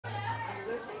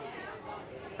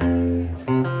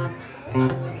Here's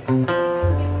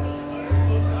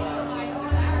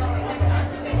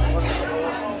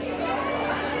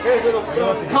a little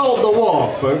song called The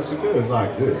Walk, folks. It goes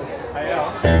like this.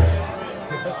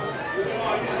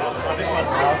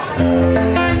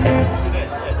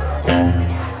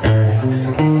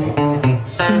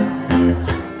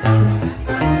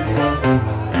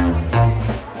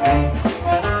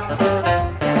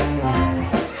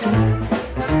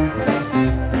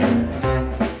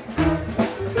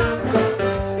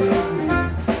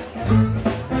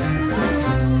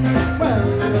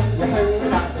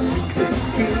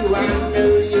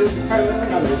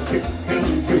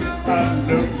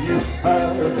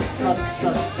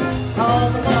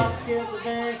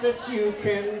 You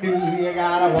can do, you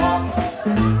gotta walk,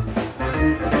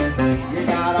 you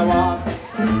gotta walk,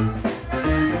 you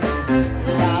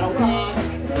gotta walk,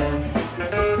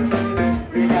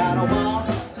 you gotta walk,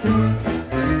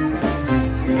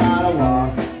 you gotta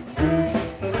walk,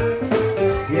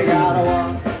 you gotta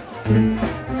walk.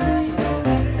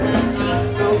 And I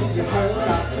know you've heard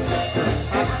of it,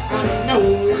 I know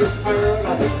you've heard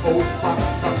of it, oh,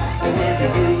 and when you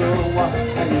do the walk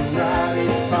and you ride it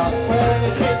up, when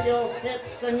you shake your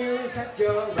hips and you track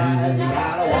your ride, you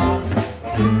gotta walk,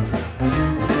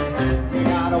 you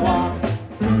gotta walk,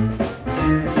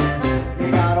 you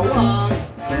gotta walk,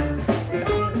 you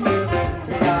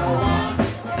gotta walk,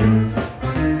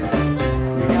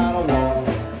 you gotta walk,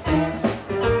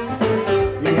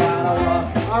 you gotta walk.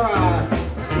 All right,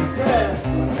 yeah.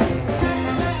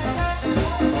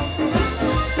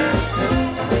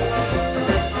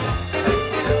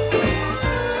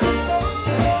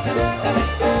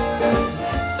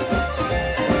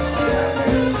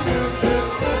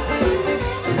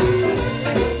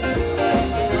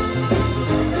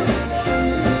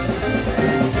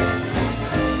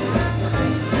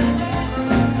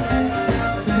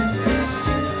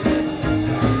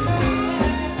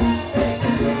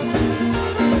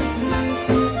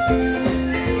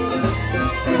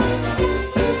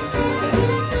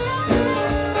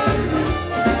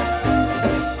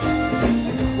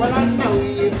 Well, I know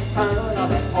you've heard of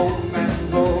the old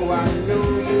mango, I know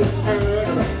you've heard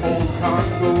of the old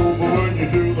Congo, but when you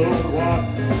do the walk,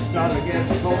 start to get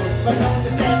cold. But don't you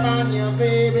step on your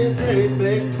baby's great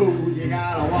big toes, you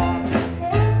gotta walk,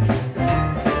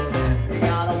 you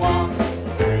gotta walk,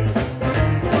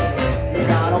 you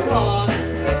gotta walk,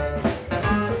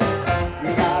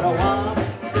 you gotta walk,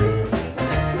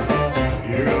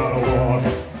 you gotta walk,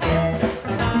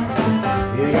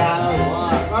 you gotta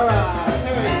walk. All right.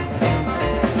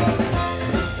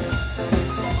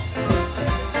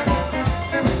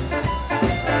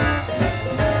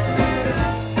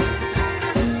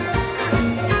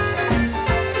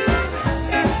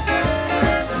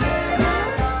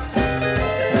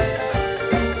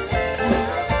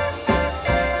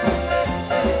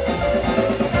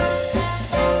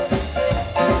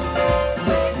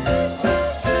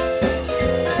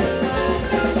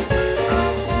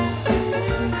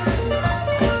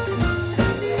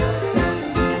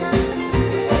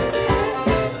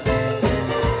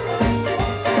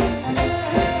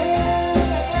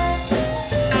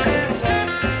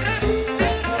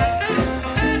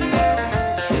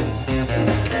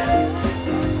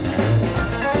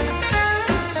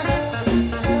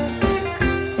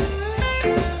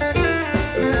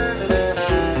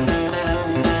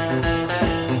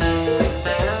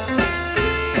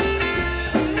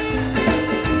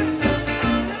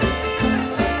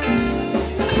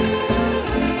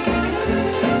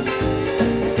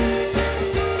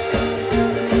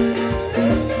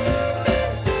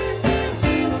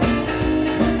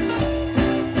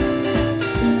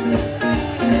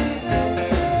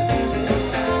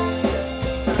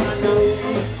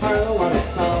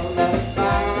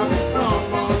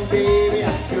 Come on, baby,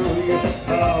 I'll show you.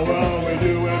 Oh, well, we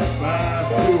do it fast,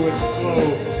 do it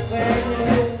slow.